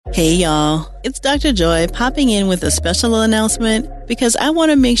Hey y'all, it's Dr. Joy popping in with a special announcement because I want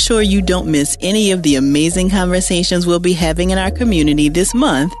to make sure you don't miss any of the amazing conversations we'll be having in our community this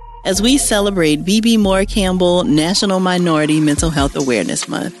month as we celebrate Bebe Moore Campbell National Minority Mental Health Awareness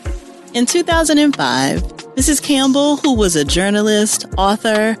Month. In 2005, Mrs. Campbell, who was a journalist,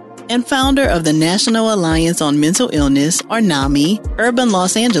 author, and founder of the National Alliance on Mental Illness, or NAMI, Urban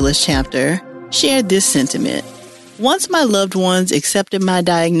Los Angeles chapter, shared this sentiment. Once my loved ones accepted my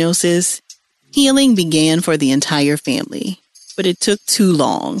diagnosis, healing began for the entire family. But it took too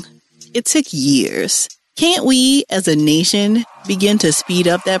long. It took years. Can't we, as a nation, begin to speed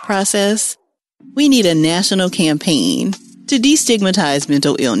up that process? We need a national campaign to destigmatize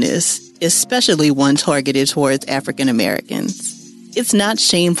mental illness, especially one targeted towards African Americans. It's not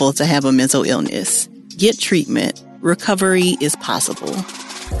shameful to have a mental illness. Get treatment. Recovery is possible.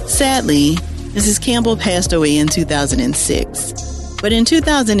 Sadly, Mrs. Campbell passed away in 2006. But in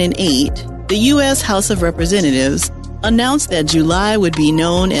 2008, the U.S. House of Representatives announced that July would be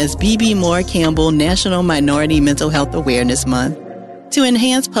known as Bebe Moore Campbell National Minority Mental Health Awareness Month to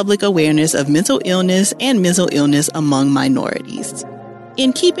enhance public awareness of mental illness and mental illness among minorities.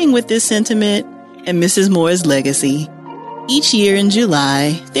 In keeping with this sentiment and Mrs. Moore's legacy, each year in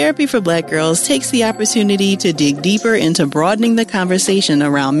July, Therapy for Black Girls takes the opportunity to dig deeper into broadening the conversation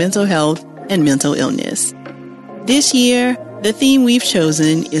around mental health and mental illness. This year, the theme we've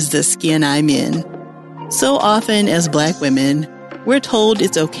chosen is the skin I'm in. So often as Black women, we're told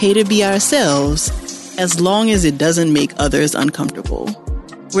it's okay to be ourselves as long as it doesn't make others uncomfortable.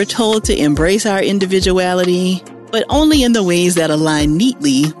 We're told to embrace our individuality, but only in the ways that align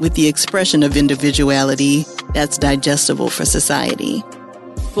neatly with the expression of individuality that's digestible for society.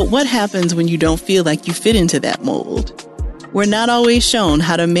 But what happens when you don't feel like you fit into that mold? We're not always shown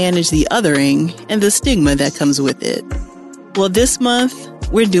how to manage the othering and the stigma that comes with it. Well, this month,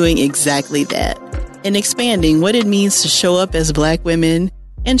 we're doing exactly that and expanding what it means to show up as Black women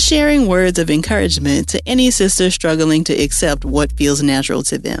and sharing words of encouragement to any sister struggling to accept what feels natural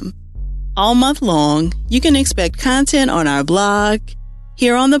to them. All month long, you can expect content on our blog,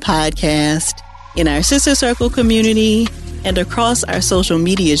 here on the podcast, in our Sister Circle community, and across our social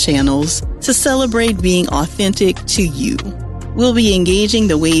media channels to celebrate being authentic to you. We'll be engaging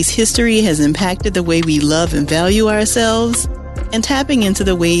the ways history has impacted the way we love and value ourselves and tapping into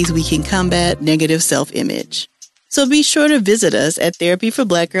the ways we can combat negative self-image. So be sure to visit us at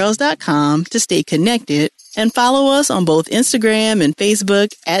therapyforblackgirls.com to stay connected and follow us on both Instagram and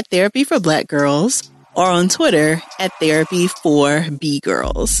Facebook at Therapy for Black Girls or on Twitter at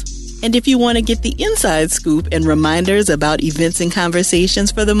Therapy4BGirls. And if you want to get the inside scoop and reminders about events and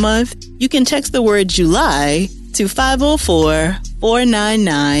conversations for the month, you can text the word July to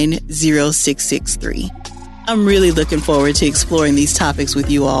 504-499-0663. I'm really looking forward to exploring these topics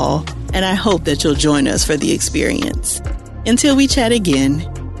with you all, and I hope that you'll join us for the experience. Until we chat again,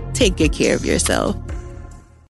 take good care of yourself.